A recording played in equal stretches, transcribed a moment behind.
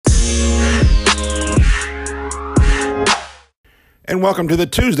And welcome to the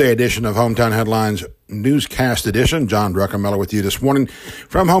Tuesday edition of Hometown Headlines Newscast Edition. John Druckenmiller with you this morning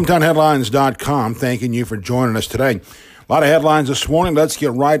from HometownHeadlines.com. Thanking you for joining us today. A lot of headlines this morning. Let's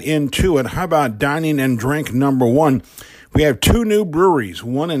get right into it. How about dining and drink number one? We have two new breweries,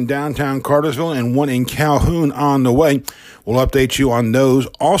 one in downtown Cartersville and one in Calhoun on the way. We'll update you on those.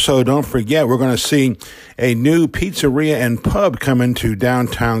 Also, don't forget, we're going to see a new pizzeria and pub come into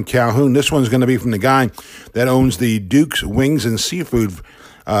downtown Calhoun. This one's going to be from the guy that owns the Duke's Wings and Seafood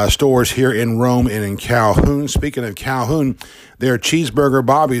stores here in Rome and in Calhoun. Speaking of Calhoun, their Cheeseburger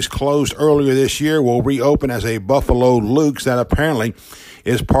Bobby's closed earlier this year, will reopen as a Buffalo Luke's that apparently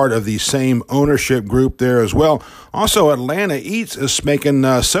is part of the same ownership group there as well. Also, Atlanta Eats is making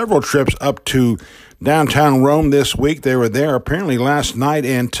several trips up to downtown Rome this week. They were there apparently last night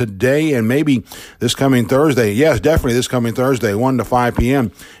and today and maybe this coming Thursday. Yes, definitely this coming Thursday, 1 to 5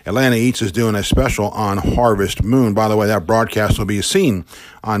 p.m. Atlanta Eats is doing a special on Harvest Moon. By the way, that broadcast will be seen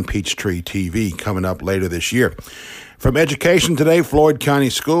on Peachtree TV coming up later this year. From education today, Floyd County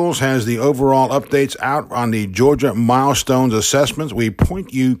Schools has the overall updates out on the Georgia Milestones assessments. We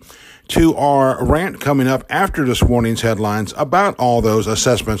point you to our rant coming up after this morning's headlines about all those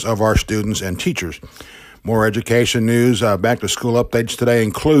assessments of our students and teachers. More education news, back to school updates today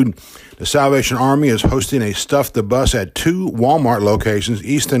include the Salvation Army is hosting a Stuff the Bus at two Walmart locations,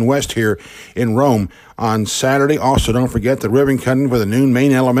 east and west here in Rome on Saturday. Also, don't forget the ribbon cutting for the Noon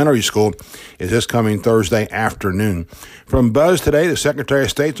Main Elementary School is this coming Thursday afternoon. From Buzz today, the Secretary of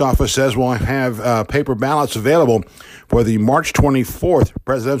State's office says we'll have paper ballots available for the March 24th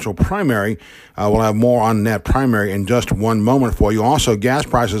presidential primary. We'll have more on that primary in just one moment for you. Also, gas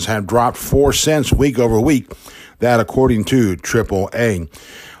prices have dropped 4 cents week over week. That according to AAA.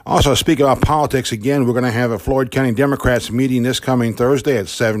 Also, speaking about politics, again, we're going to have a Floyd County Democrats meeting this coming Thursday at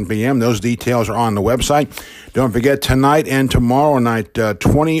 7 p.m. Those details are on the website. Don't forget, tonight and tomorrow night,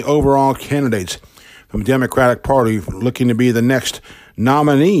 20 overall candidates from the Democratic Party looking to be the next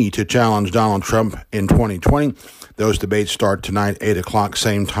nominee to challenge Donald Trump in 2020. Those debates start tonight, 8 o'clock,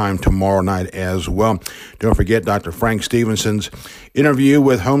 same time tomorrow night as well. Don't forget Dr. Frank Stevenson's interview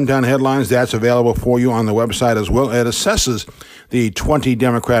with Hometown Headlines. That's available for you on the website as well. It assesses the 20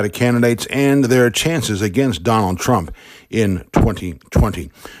 Democratic candidates and their chances against Donald Trump in 2020.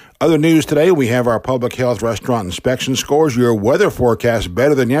 Other news today, we have our public health restaurant inspection scores. Your weather forecast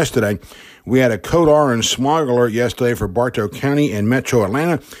better than yesterday. We had a code orange smog alert yesterday for Bartow County and Metro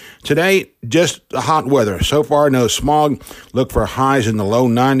Atlanta. Today, just hot weather. So far, no smog. Look for highs in the low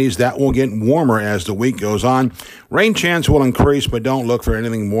 90s. That will get warmer as the week goes on. Rain chance will increase, but don't look for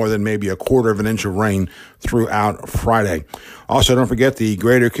anything more than maybe a quarter of an inch of rain throughout Friday. Also, don't forget the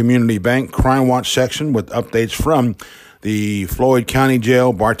Greater Community Bank Crime Watch section with updates from the Floyd County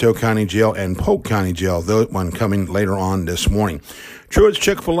Jail, Bartow County Jail, and Polk County Jail. That one coming later on this morning. Truett's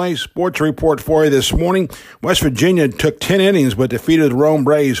Chick-fil-A sports report for you this morning. West Virginia took 10 innings but defeated the Rome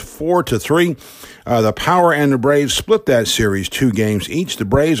Braves 4-3. The Power and the Braves split that series 2 games each. The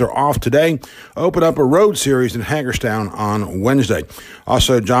Braves are off today. Open up a road series in Hagerstown on Wednesday.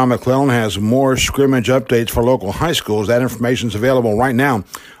 Also, John McClellan has more scrimmage updates for local high schools. That information is available right now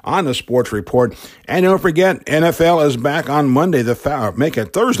on the sports report. And don't forget, NFL is back on Monday. Make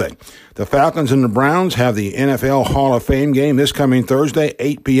it Thursday. The Falcons and the Browns have the NFL Hall of Fame game this coming Thursday,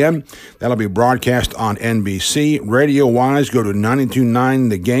 8 p.m. That'll be broadcast on NBC. Radio-wise, go to 92.9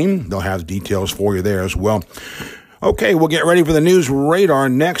 The Game. They'll have details for you there as well. Okay, we'll get ready for the news radar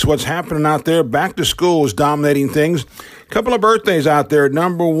next. What's happening out there? Back to school is dominating things. Couple of birthdays out there.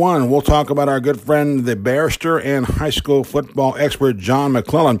 Number one, we'll talk about our good friend, the barrister and high school football expert, John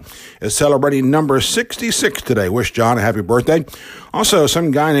McClellan, is celebrating number 66 today. Wish John a happy birthday. Also,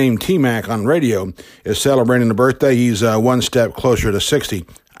 some guy named T-Mac on radio is celebrating a birthday. He's one step closer to 60.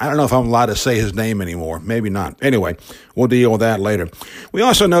 I don't know if I'm allowed to say his name anymore. Maybe not. Anyway, we'll deal with that later. We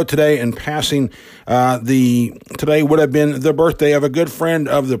also note today in passing, today would have been the birthday of a good friend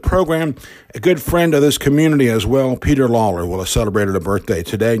of the program, a good friend of this community as well. Peter Lawler will have celebrated a birthday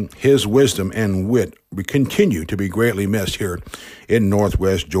today. His wisdom and wit continue to be greatly missed here in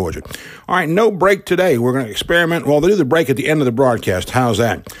Northwest Georgia. All right, no break today. We're going to experiment. Well, they'll do the break at the end of the broadcast. How's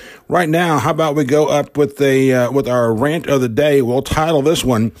that? Right now, how about we go up with our rant of the day? We'll title this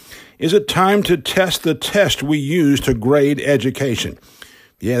one, Is It Time to Test the Test We Use to Grade Education?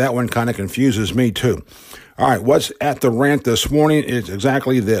 Yeah, that one kind of confuses me too. All right, what's at the rant this morning is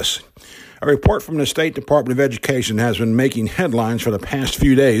exactly this. A report from the State Department of Education has been making headlines for the past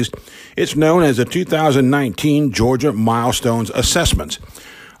few days. It's known as the 2019 Georgia Milestones Assessments.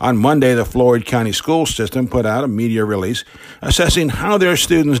 On Monday, the Floyd County School System put out a media release assessing how their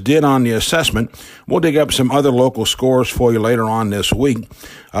students did on the assessment. We'll dig up some other local scores for you later on this week.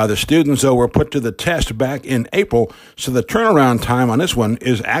 The students, though, were put to the test back in April, so the turnaround time on this one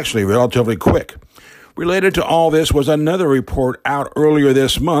is actually relatively quick. Related to all this was another report out earlier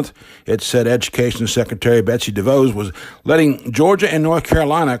this month. It said Education Secretary Betsy DeVos was letting Georgia and North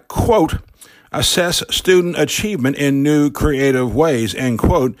Carolina, quote, assess student achievement in new creative ways, end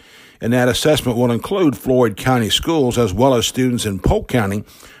quote. And that assessment will include Floyd County schools as well as students in Polk County,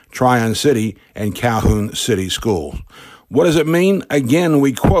 Tryon City, and Calhoun City schools. What does it mean? Again,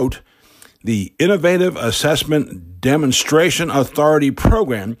 we quote, the Innovative Assessment Demonstration Authority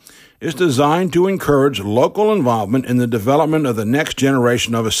Program is designed to encourage local involvement in the development of the next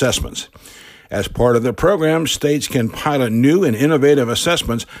generation of assessments. As part of the program, states can pilot new and innovative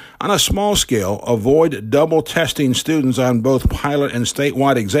assessments on a small scale, avoid double testing students on both pilot and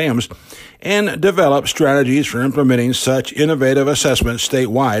statewide exams, and develop strategies for implementing such innovative assessments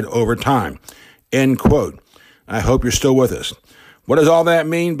statewide over time. End quote. I hope you're still with us. What does all that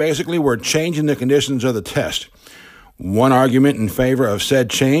mean? Basically, we're changing the conditions of the test. One argument in favor of said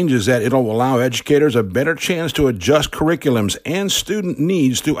change is that it'll allow educators a better chance to adjust curriculums and student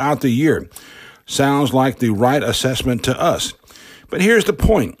needs throughout the year. Sounds like the right assessment to us. But here's the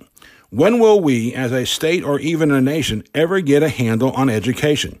point. When will we, as a state or even a nation, ever get a handle on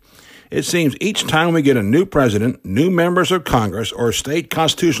education? It seems each time we get a new president, new members of Congress, or state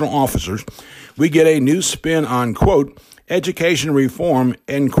constitutional officers, we get a new spin on, quote, education reform,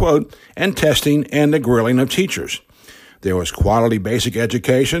 end quote, and testing and the grilling of teachers. There was quality basic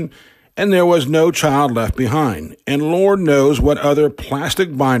education, and there was no child left behind. And Lord knows what other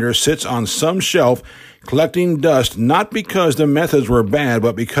plastic binder sits on some shelf collecting dust, not because the methods were bad,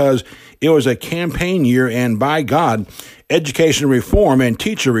 but because it was a campaign year, and by God, education reform and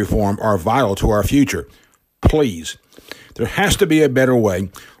teacher reform are vital to our future. Please. There has to be a better way.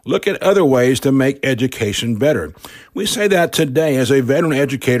 Look at other ways to make education better. We say that today. As a veteran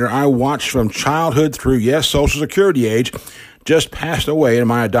educator, I watched from childhood through, yes, Social Security age, just passed away in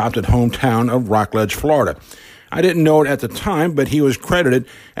my adopted hometown of Rockledge, Florida. I didn't know it at the time, but he was credited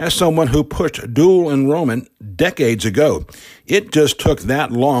as someone who pushed dual enrollment decades ago. It just took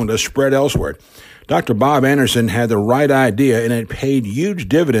that long to spread elsewhere. Dr. Bob Anderson had the right idea, and it paid huge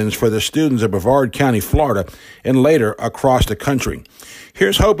dividends for the students of Brevard County, Florida, and later across the country.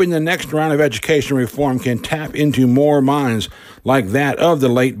 Here's hoping the next round of education reform can tap into more minds like that of the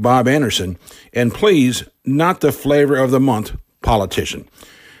late Bob Anderson, and please, not the flavor of the month politician.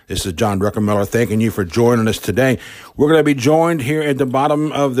 This is John Druckenmiller thanking you for joining us today. We're going to be joined here at the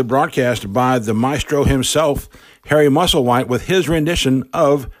bottom of the broadcast by the maestro himself, Harry Musselwhite, with his rendition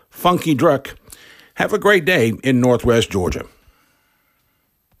of Funky Druck. Have a great day in Northwest Georgia.